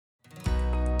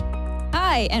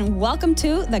Hi, and welcome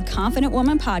to the Confident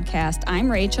Woman Podcast. I'm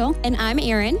Rachel. And I'm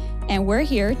Erin. And we're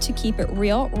here to keep it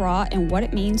real, raw, and what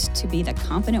it means to be the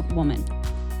confident woman.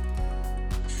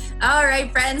 All right,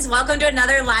 friends, welcome to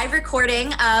another live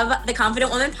recording of the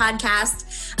Confident Woman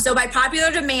Podcast. So by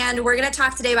popular demand, we're going to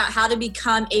talk today about how to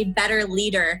become a better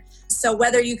leader. So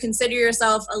whether you consider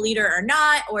yourself a leader or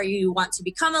not, or you want to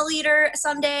become a leader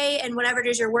someday and whatever it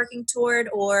is you're working toward,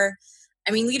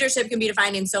 leadership can be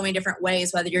defined in so many different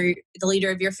ways, whether you're the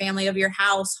leader of your family, of your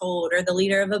household, or the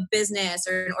leader of a business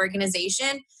or an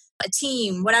organization, a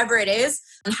team, whatever it is.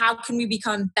 And how can we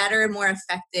become better, more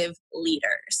effective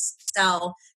leaders?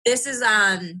 So this is,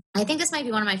 I think this might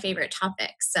be one of my favorite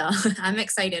topics. So I'm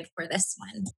excited for this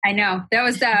one. I know. That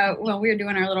was when we were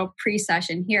doing our little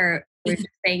pre-session here. We were just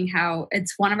saying how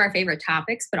it's one of our favorite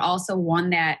topics, but also one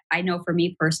that I know for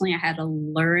me personally, I had to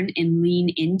learn and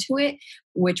lean into it,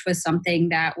 which was something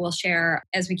that we'll share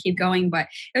as we keep going. But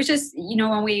it was just,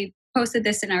 when we posted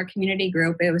this in our community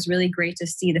group, it was really great to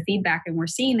see the feedback. And we're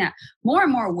seeing that more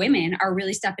and more women are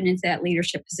really stepping into that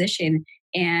leadership position.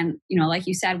 And, like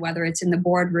you said, whether it's in the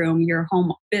boardroom, your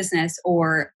home business,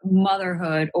 or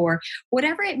motherhood, or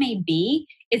whatever it may be,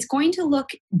 it's going to look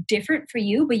different for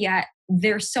you, but yet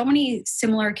there's so many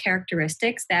similar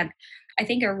characteristics that I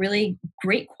think are really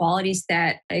great qualities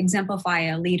that exemplify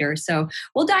a leader. So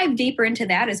we'll dive deeper into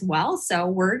that as well. So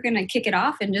we're going to kick it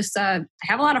off and just have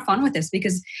a lot of fun with this,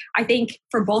 because I think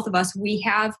for both of us, we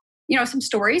have, some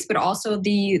stories, but also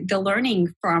the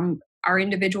learning from our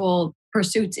individual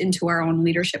pursuits into our own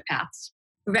leadership paths.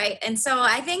 Right. And so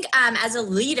I think as a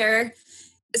leader,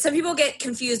 some people get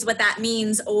confused what that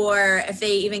means, or if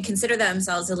they even consider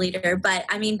themselves a leader. But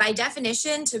by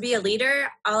definition, to be a leader,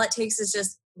 all it takes is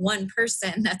just one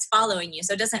person that's following you.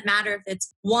 So it doesn't matter if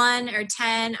it's 1 or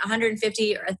 10,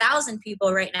 150 or 1,000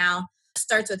 people right now,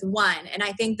 starts with one. And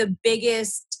I think the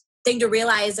biggest thing to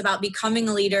realize about becoming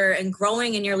a leader and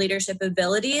growing in your leadership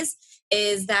abilities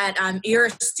is that you're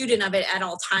a student of it at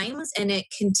all times, and it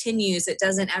continues. It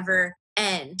doesn't ever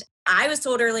end. I was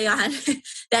told early on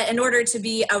that in order to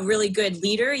be a really good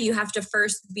leader, you have to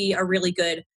first be a really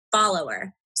good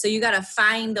follower. So you got to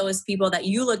find those people that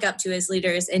you look up to as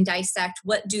leaders and dissect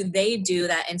what do they do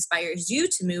that inspires you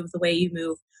to move the way you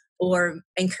move, or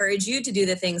encourage you to do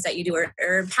the things that you do,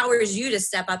 or empowers you to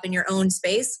step up in your own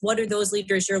space. What are those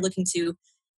leaders you're looking to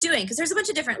doing? Because there's a bunch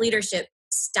of different leadership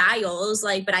styles,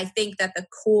 but I think that the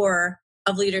core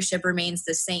of leadership remains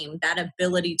the same. That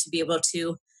ability to be able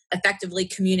to effectively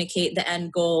communicate the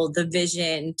end goal, the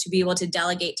vision, to be able to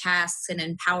delegate tasks and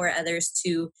empower others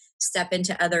to step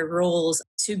into other roles,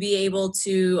 to be able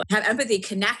to have empathy,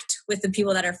 connect with the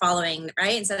people that are following,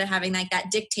 right? Instead of having that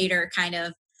dictator kind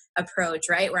of approach,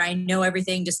 right? Where I know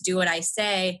everything, just do what I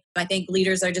say. I think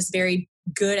leaders are just very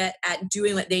good at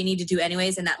doing what they need to do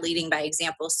anyways, and that leading by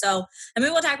example. So,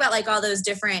 we'll talk about all those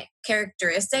different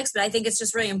characteristics, but I think it's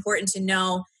just really important to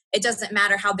know it doesn't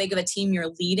matter how big of a team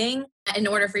you're leading. In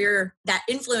order for that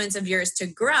influence of yours to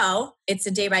grow, it's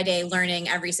a day-by-day learning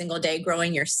every single day,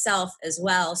 growing yourself as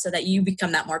well, so that you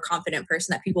become that more confident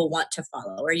person that people want to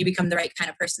follow, or you become the right kind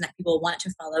of person that people want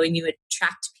to follow, and you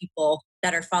attract people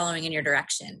that are following in your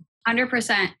direction.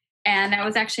 100%. And that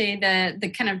was actually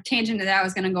the kind of tangent that I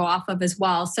was going to go off of as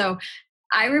well. So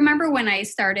I remember when I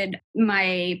started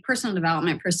my personal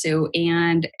development pursuit,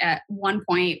 and at one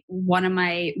point, one of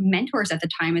my mentors at the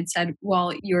time had said,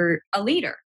 well, you're a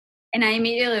leader. And I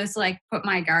immediately was put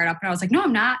my guard up, and I was like, no,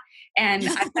 I'm not. And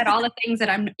I said all the things that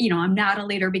I'm not a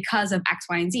leader because of X,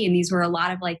 Y, and Z. And these were a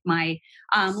lot of my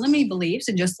limiting beliefs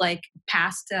and just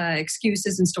past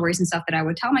excuses and stories and stuff that I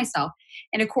would tell myself.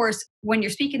 And of course, when you're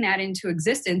speaking that into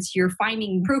existence, you're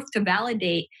finding proof to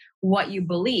validate what you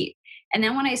believe. And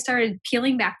then when I started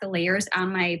peeling back the layers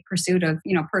on my pursuit of,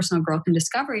 personal growth and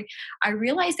discovery, I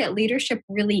realized that leadership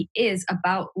really is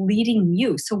about leading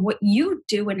you. So what you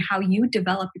do and how you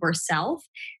develop yourself,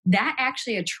 that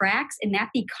actually attracts, and that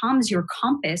becomes your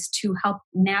compass to help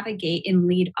navigate and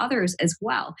lead others as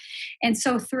well. And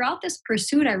so throughout this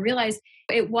pursuit, I realized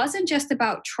it wasn't just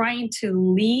about trying to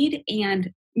lead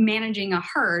and managing a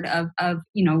herd of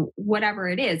whatever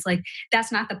it is.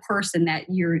 That's not the person that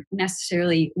you're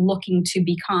necessarily looking to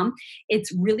become.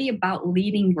 It's really about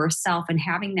leading yourself and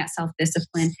having that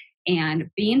self-discipline and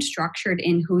being structured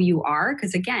in who you are.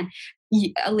 Because again,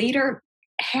 a leader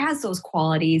has those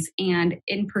qualities, and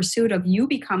in pursuit of you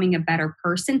becoming a better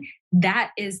person,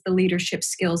 that is the leadership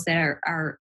skills that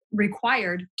are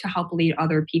required to help lead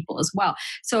other people as well.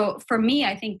 So for me,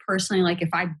 I think personally, if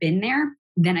I've been there,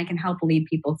 then I can help lead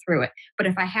people through it. But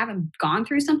if I haven't gone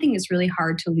through something, it's really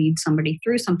hard to lead somebody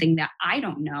through something that I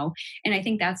don't know. And I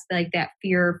think that's like that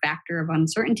fear factor of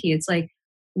uncertainty. It's like,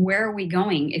 where are we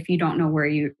going if you don't know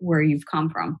where you've come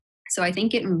from? So I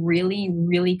think getting really,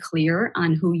 really clear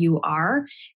on who you are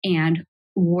and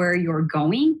where you're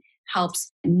going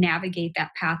helps navigate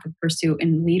that path of pursuit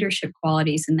and leadership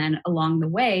qualities. And then along the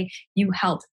way, you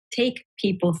help take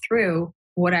people through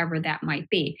whatever that might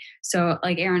be. So,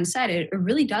 like Erin said, it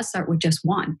really does start with just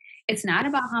one. It's not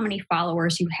about how many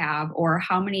followers you have or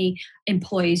how many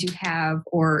employees you have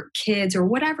or kids or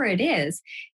whatever it is.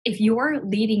 If you're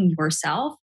leading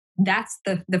yourself, that's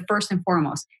the first and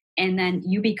foremost. And then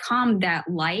you become that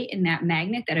light and that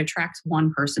magnet that attracts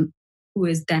one person who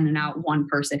is then now one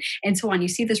person and so on. You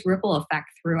see this ripple effect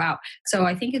throughout. So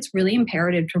I think it's really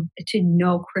imperative to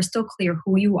know crystal clear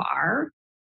who you are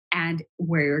and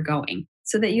where you're going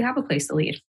so that you have a place to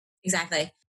lead. Exactly.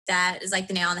 That is like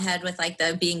the nail on the head with like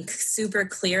the being super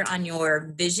clear on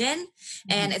your vision.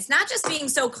 And it's not just being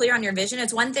so clear on your vision.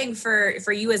 It's one thing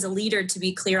for you as a leader to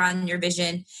be clear on your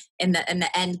vision and the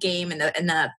end game and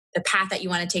the path that you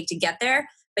want to take to get there.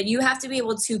 But you have to be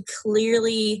able to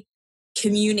clearly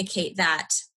communicate that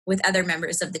with other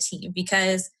members of the team,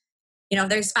 because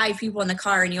there's 5 people in the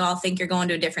car and you all think you're going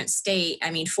to a different state.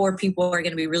 I mean, 4 people are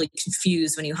going to be really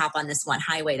confused when you hop on this one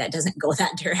highway that doesn't go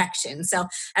that direction. So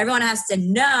everyone has to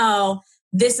know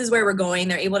this is where we're going.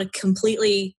 They're able to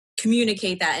completely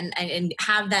communicate that and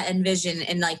have that envision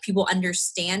and like people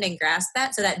understand and grasp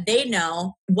that so that they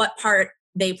know what part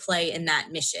they play in that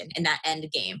mission, in that end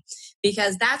game,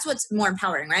 because that's what's more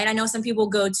empowering, right? I know some people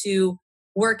go to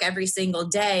work every single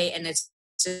day and it's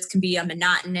just can be a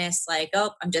monotonous, like,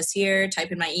 oh, I'm just here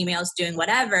typing my emails, doing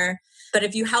whatever. But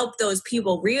if you help those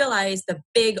people realize the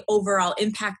big overall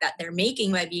impact that they're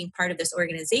making by being part of this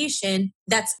organization,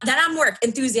 then I'm more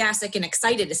enthusiastic and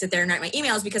excited to sit there and write my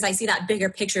emails because I see that bigger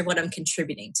picture of what I'm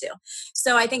contributing to.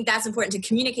 So I think that's important to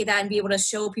communicate that and be able to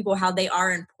show people how they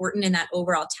are important in that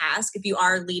overall task. If you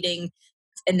are leading,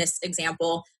 in this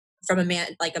example, from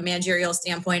a managerial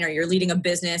standpoint, or you're leading a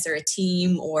business or a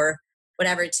team or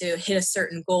whatever to hit a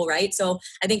certain goal, right? So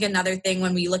I think another thing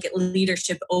when we look at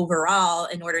leadership overall,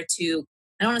 in order to,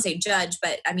 I don't want to say judge,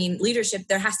 but I mean, leadership,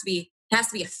 it has to be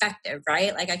effective,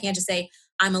 right? Like I can't just say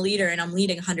I'm a leader and I'm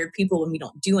leading 100 people when we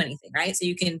don't do anything, right? So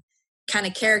you can kind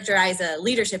of characterize a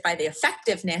leadership by the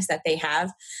effectiveness that they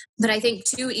have. But I think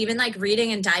too, even like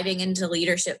reading and diving into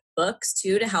leadership books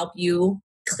too, to help you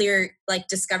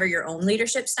discover your own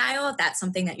leadership style, if that's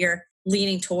something that you're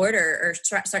leaning toward or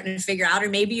starting to figure out, or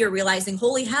maybe you're realizing,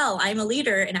 holy hell, I'm a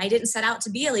leader and I didn't set out to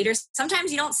be a leader.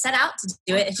 Sometimes you don't set out to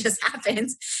do it. It just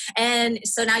happens. And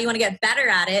so now you want to get better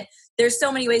at it. There's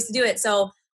so many ways to do it.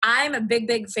 So I'm a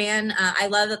big fan. I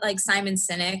love like Simon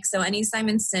Sinek. So any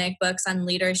Simon Sinek books on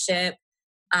leadership,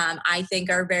 I think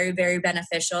are very, very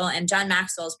beneficial. And John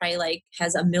Maxwell is probably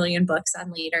has a million books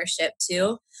on leadership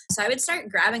too. So I would start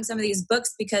grabbing some of these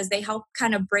books because they help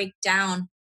kind of break down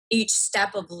each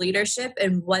step of leadership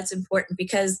and what's important,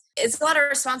 because it's a lot of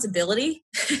responsibility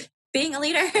being a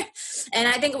leader. And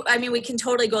I mean, we can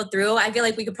totally go through. I feel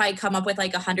like we could probably come up with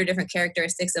like 100 different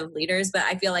characteristics of leaders, but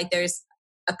I feel like there's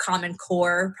a common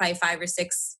core, probably 5 or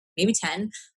 6, maybe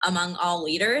 10 among all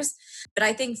leaders. But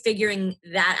I think figuring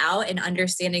that out and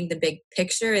understanding the big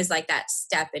picture is like that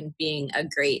step in being a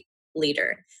great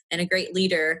leader. And a great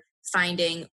leader,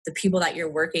 finding the people that you're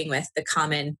working with, the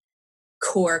common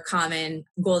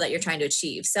goal that you're trying to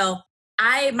achieve. So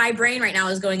my brain right now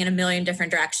is going in a million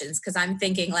different directions because I'm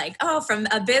thinking like, oh, from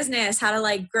a business, how to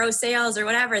like grow sales or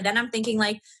whatever. Then I'm thinking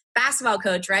like basketball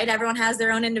coach, right? Everyone has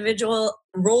their own individual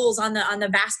roles on the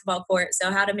basketball court.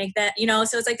 So how to make that,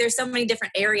 so it's like there's so many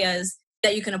different areas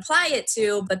that you can apply it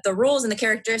to, but the rules and the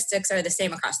characteristics are the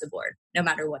same across the board, no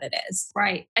matter what it is.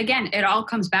 Right. Again, it all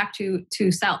comes back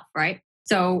to self, right?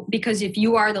 So, because if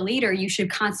you are the leader, you should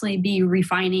constantly be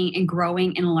refining and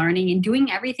growing and learning and doing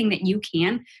everything that you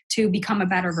can to become a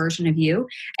better version of you.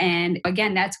 And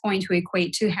again, that's going to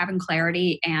equate to having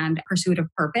clarity and pursuit of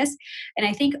purpose. And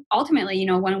I think ultimately,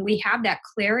 when we have that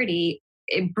clarity,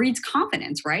 it breeds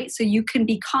confidence, right? So you can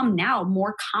become now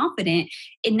more confident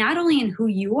in not only in who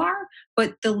you are,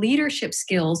 but the leadership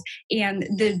skills and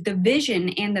the vision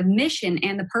and the mission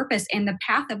and the purpose and the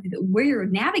path of where you're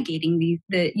navigating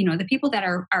the people that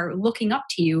are looking up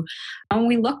to you. When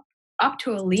we look up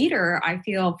to a leader, I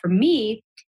feel for me,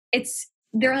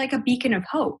 they're like a beacon of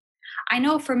hope. I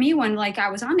know for me, when I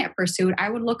was on that pursuit, I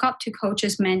would look up to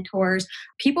coaches, mentors,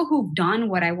 people who've done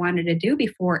what I wanted to do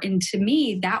before. And to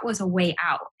me, that was a way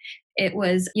out. It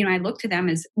was, I looked to them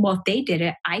as, well, if they did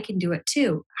it, I can do it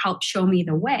too. Help show me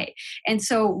the way. And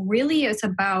so really it's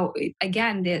about,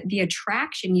 again, the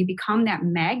attraction. You become that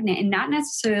magnet and not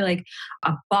necessarily like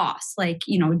a boss,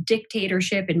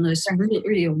 dictatorship and this really,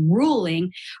 really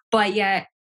ruling, but yet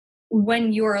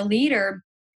when you're a leader,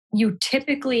 you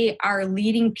typically are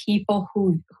leading people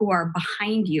who are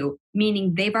behind you,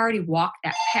 meaning they've already walked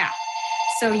that path.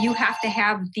 So you have to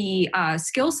have the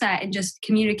skill set and just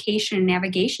communication and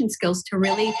navigation skills to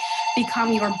really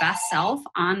become your best self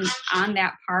on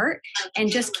that part, and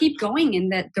just keep going in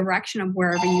that direction of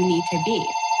wherever you need to be.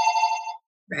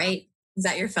 Right? Is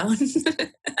that your phone?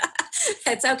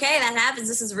 It's okay. That happens.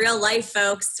 This is real life,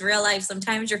 folks. It's real life.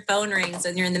 Sometimes your phone rings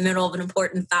and you're in the middle of an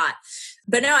important thought.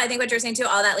 But no, I think what you're saying too,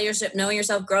 all that leadership, knowing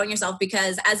yourself, growing yourself,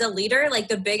 because as a leader, like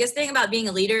the biggest thing about being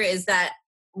a leader is that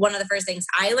one of the first things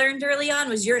I learned early on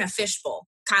was you're in a fishbowl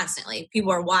constantly.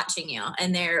 People are watching you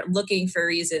and they're looking for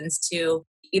reasons to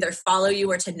either follow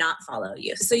you or to not follow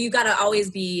you. So you got to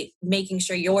always be making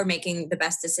sure you're making the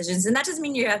best decisions. And that doesn't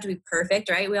mean you have to be perfect,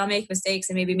 right? We all make mistakes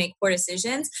and maybe make poor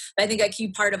decisions. But I think a key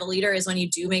part of a leader is when you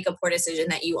do make a poor decision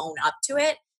that you own up to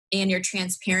it and you're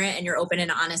transparent and you're open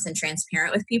and honest and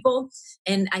transparent with people.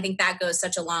 And I think that goes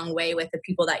such a long way with the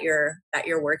people that you're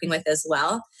working with as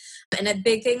well. And a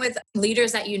big thing with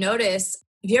leaders that you notice,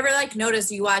 if you ever like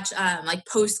notice, you watch like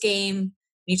post game,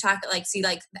 you talk like see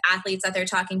like the athletes that they're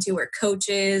talking to or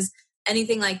coaches,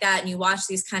 anything like that, and you watch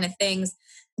these kind of things.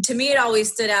 To me, it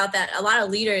always stood out that a lot of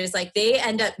leaders, like they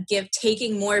end up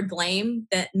taking more blame,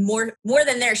 that more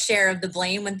than their share of the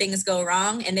blame when things go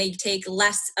wrong, and they take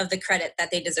less of the credit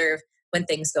that they deserve when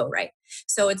things go right.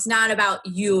 So it's not about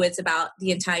you, it's about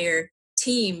the entire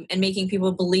team and making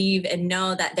people believe and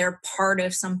know that they're part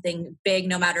of something big,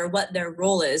 no matter what their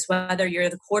role is, whether you're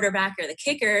the quarterback or the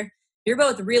kicker. You're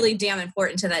both really damn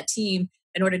important to that team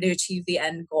in order to achieve the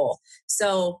end goal.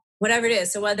 So whatever it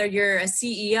is, so whether you're a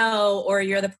CEO or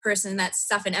you're the person that's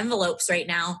stuffing envelopes right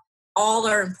now, all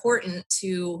are important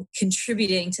to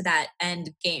contributing to that end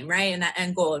game, right? And that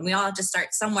end goal. And we all have to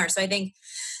start somewhere. So I think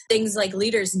things like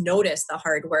leaders notice the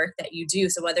hard work that you do.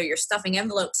 So whether you're stuffing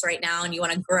envelopes right now and you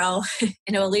want to grow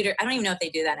into a leader, I don't even know if they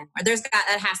do that anymore.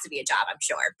 That has to be a job, I'm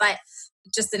sure. But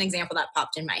just an example that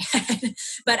popped in my head.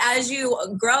 But as you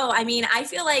grow, I mean, I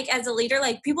feel like as a leader,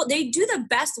 like people, they do the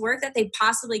best work that they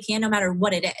possibly can, no matter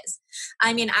what it is.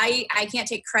 I mean, I can't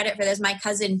take credit for this. My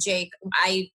cousin Jake,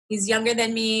 he's younger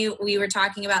than me. We were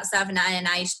talking about stuff, and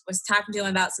I was talking to him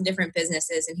about some different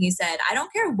businesses, and he said, I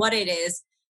don't care what it is.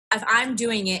 If I'm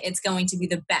doing it, it's going to be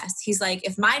the best. He's like,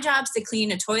 if my job's to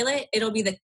clean a toilet, it'll be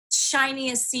the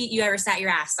shiniest seat you ever sat your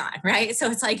ass on, right? So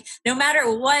it's like, no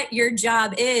matter what your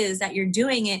job is, that you're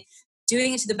doing it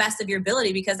to the best of your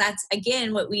ability, because that's,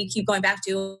 again, what we keep going back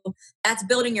to. That's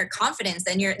building your confidence,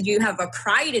 and you have a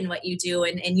pride in what you do,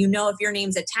 and you know if your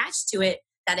name's attached to it,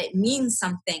 that it means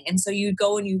something. And so you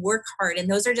go and you work hard. And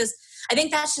those are just, I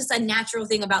think that's just a natural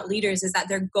thing about leaders, is that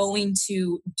they're going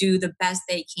to do the best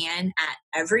they can at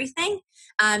everything.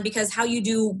 Because how you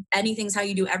do anything is how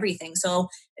you do everything. So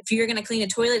if you're going to clean a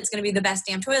toilet, it's going to be the best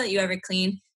damn toilet you ever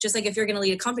clean. Just like if you're going to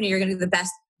lead a company, you're going to do the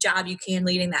best job you can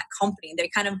leading that company. They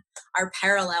kind of are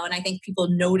parallel. And I think people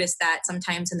notice that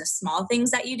sometimes in the small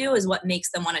things that you do is what makes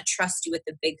them want to trust you with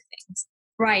the big things.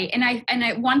 Right.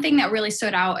 And one thing that really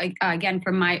stood out, again,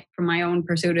 from my own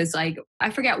pursuit is, like, I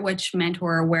forget which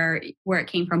mentor or where it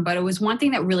came from, but it was one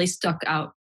thing that really stuck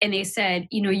out. And they said,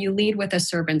 you lead with a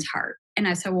servant's heart. And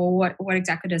I said, well, what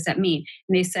exactly does that mean?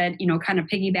 And they said, kind of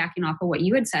piggybacking off of what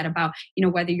you had said about,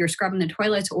 whether you're scrubbing the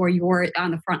toilets or you're on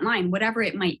the front line, whatever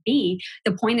it might be,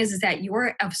 the point is that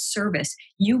you're of service.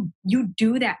 You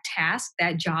do that task,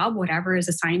 that job, whatever is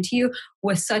assigned to you,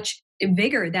 with such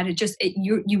vigor that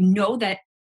you know that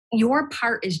your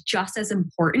part is just as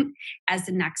important as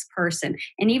the next person.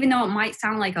 And even though it might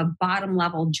sound like a bottom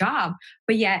level job,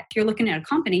 but yet if you're looking at a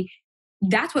company,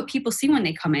 that's what people see when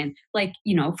they come in. Like,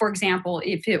 for example,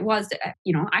 if it was,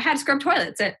 I had to scrub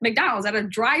toilets at McDonald's, at a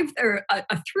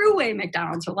a throughway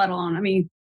McDonald's, let alone,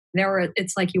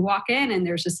 it's like you walk in and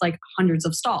there's just like hundreds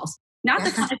of stalls. Not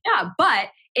the kind of job, but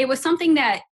it was something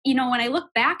that, when I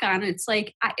look back on it, it's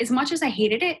like, as much as I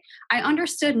hated it, I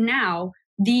understood now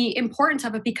the importance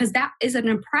of it, because that is an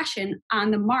impression on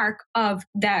the mark of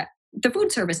the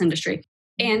food service industry.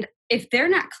 And if they're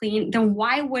not clean, then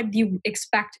why would you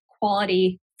expect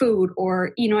quality food?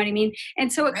 Or, you know what I mean?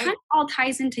 And so it kind of all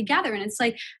ties in together. And it's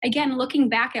like, again, looking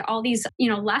back at all these,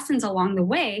 lessons along the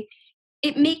way,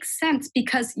 it makes sense,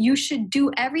 because you should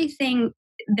do everything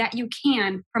that you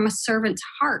can from a servant's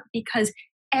heart, because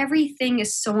everything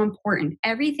is so important.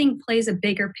 Everything plays a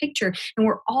bigger picture, and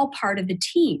we're all part of the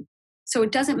team. So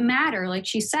it doesn't matter, like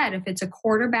she said, if it's a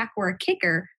quarterback or a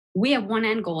kicker, we have one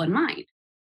end goal in mind.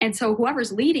 And so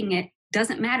whoever's leading it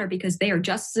doesn't matter, because they are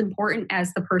just as important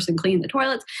as the person cleaning the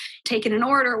toilets, taking an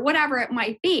order, whatever it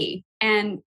might be.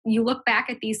 And you look back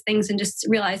at these things and just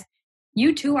realize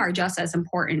you too are just as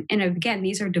important. And again,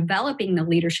 these are developing the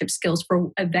leadership skills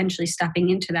for eventually stepping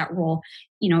into that role,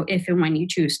 if and when you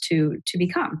choose to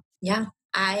become. Yeah.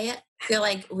 I feel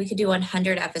like we could do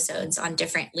 100 episodes on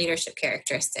different leadership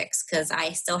characteristics because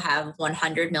I still have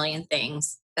 100 million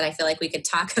things that I feel like we could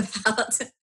talk about.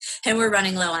 And we're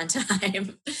running low on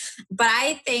time. But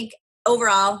I think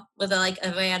overall, with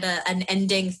if I had an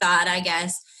ending thought, I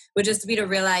guess, would just be to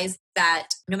realize that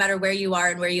no matter where you are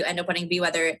and where you end up wanting to be,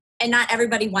 and not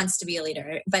everybody wants to be a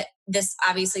leader, but this,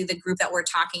 obviously the group that we're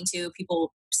talking to,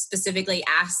 people specifically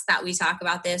ask that we talk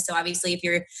about this. So obviously if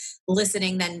you're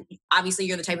listening, then obviously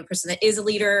you're the type of person that is a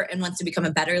leader and wants to become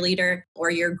a better leader, or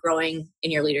you're growing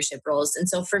in your leadership roles. And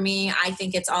so for me, I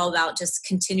think it's all about just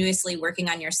continuously working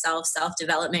on yourself,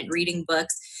 self-development, reading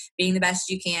books, being the best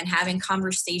you can, having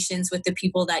conversations with the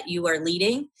people that you are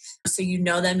leading. So you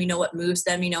know them, you know what moves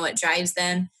them, you know what drives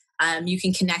them. You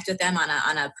can connect with them on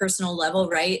a personal level,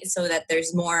 right? So that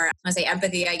there's more, I say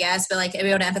empathy, I guess, but be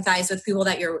able to empathize with people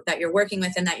that you're working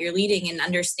with and that you're leading, and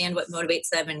understand what motivates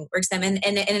them and works them. And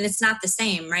it's not the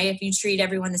same, right? If you treat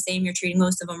everyone the same, you're treating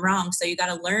most of them wrong. So you got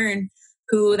to learn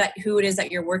who it is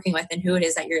that you're working with and who it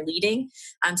is that you're leading.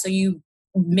 So you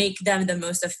make them the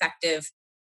most effective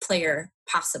player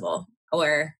possible,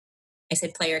 or I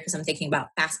said player because I'm thinking about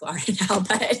basketball right now,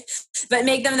 but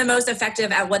make them the most effective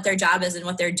at what their job is and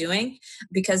what they're doing,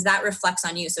 because that reflects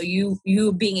on you. So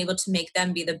you being able to make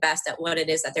them be the best at what it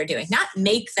is that they're doing, not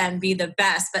make them be the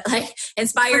best, but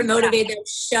inspire, motivate them,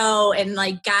 show, and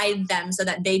guide them so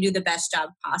that they do the best job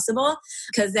possible.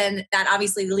 Because then that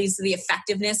obviously leads to the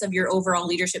effectiveness of your overall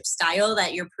leadership style,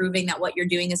 that you're proving that what you're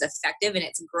doing is effective and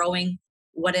it's growing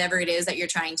whatever it is that you're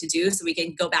trying to do. So we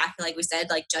can go back, like we said,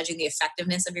 judging the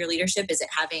effectiveness of your leadership. Is it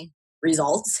having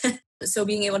results? So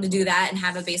being able to do that and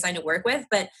have a baseline to work with,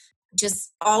 but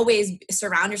just always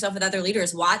surround yourself with other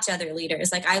leaders, watch other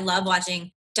leaders. I love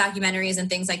watching documentaries and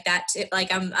things like that.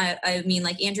 I mean,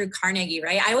 Andrew Carnegie,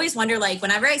 right? I always wonder,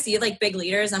 whenever I see big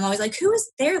leaders, I'm always who is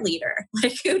their leader?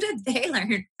 Who did they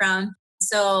learn from?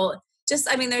 So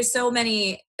there's so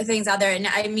many things out there. And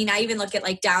I even look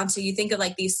at down to, you think of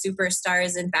these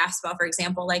superstars in basketball, for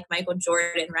example, Michael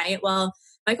Jordan, right? Well,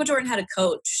 Michael Jordan had a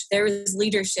coach. There was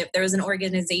leadership. There was an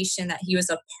organization that he was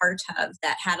a part of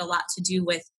that had a lot to do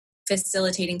with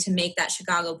facilitating to make that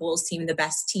Chicago Bulls team the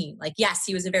best team. Yes,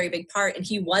 he was a very big part and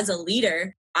he was a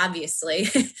leader, obviously,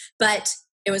 but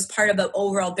it was part of an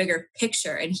overall bigger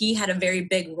picture, and he had a very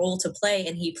big role to play,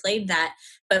 and he played that.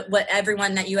 But what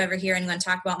everyone that you ever hear anyone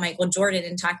talk about Michael Jordan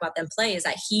and talk about them play is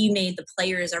that he made the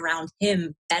players around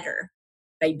him better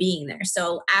by being there.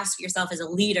 So ask yourself, as a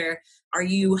leader, are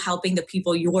you helping the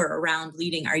people you're around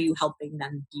leading? Are you helping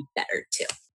them be better too?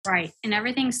 Right. And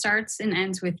everything starts and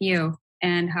ends with you,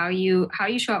 and how you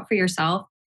show up for yourself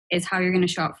is how you're going to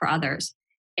show up for others.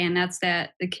 And that's the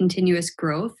continuous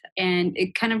growth, and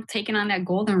it kind of taking on that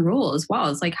golden rule as well.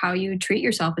 It's how you treat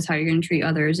yourself is how you're going to treat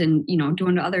others, and do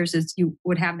unto others as you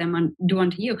would have them do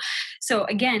unto you. So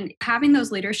again, having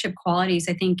those leadership qualities,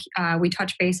 I think we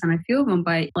touch base on a few of them,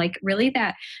 but really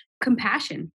that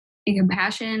compassion,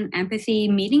 empathy,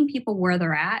 meeting people where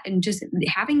they're at, and just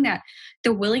having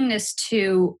the willingness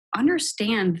to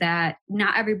understand that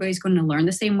not everybody's going to learn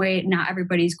the same way. Not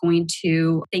everybody's going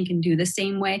to think and do the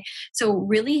same way. So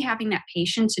really having that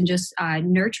patience and just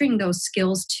nurturing those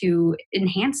skills to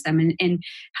enhance them and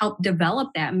help develop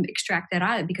that and extract that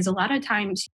out of it. Because a lot of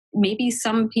times, maybe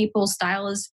some people's style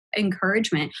is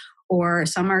encouragement, or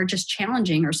some are just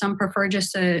challenging, or some prefer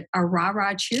just a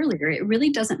rah-rah cheerleader. It really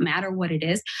doesn't matter what it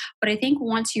is. But I think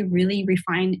once you really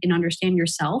refine and understand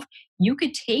yourself, you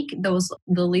could take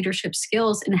the leadership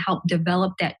skills and help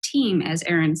develop that team, as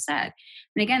Erin said.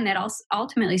 And again, that also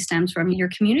ultimately stems from your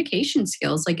communication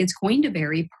skills. It's going to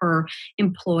vary per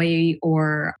employee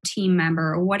or team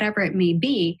member or whatever it may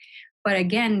be. But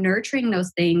again, nurturing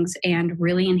those things and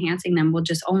really enhancing them will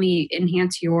just only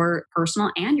enhance your personal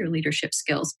and your leadership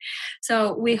skills.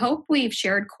 So we hope we've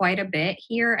shared quite a bit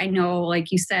here. I know,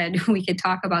 like you said, we could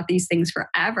talk about these things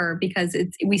forever, because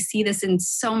we see this in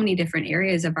so many different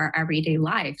areas of our everyday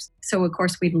lives. So of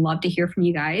course, we'd love to hear from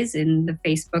you guys in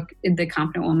the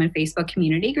Confident Woman Facebook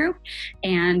community group.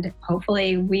 And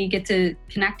hopefully we get to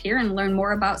connect here and learn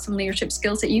more about some leadership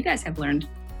skills that you guys have learned.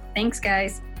 Thanks,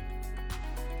 guys.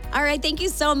 All right. Thank you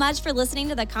so much for listening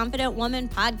to the Confident Woman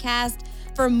podcast.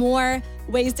 For more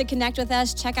ways to connect with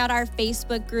us, check out our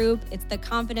Facebook group. It's the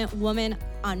Confident Woman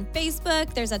on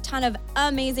Facebook. There's a ton of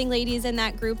amazing ladies in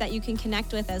that group that you can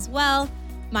connect with as well.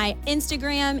 My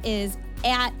Instagram is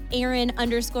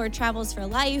 @Erin_travels for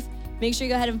life. Make sure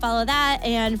you go ahead and follow that,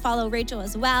 and follow Rachel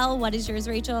as well. What is yours,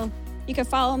 Rachel? You can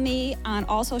follow me on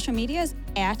all social medias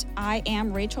at I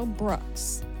am Rachel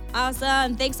Brooks.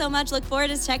 Awesome. Thanks so much. Look forward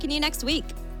to checking you next week.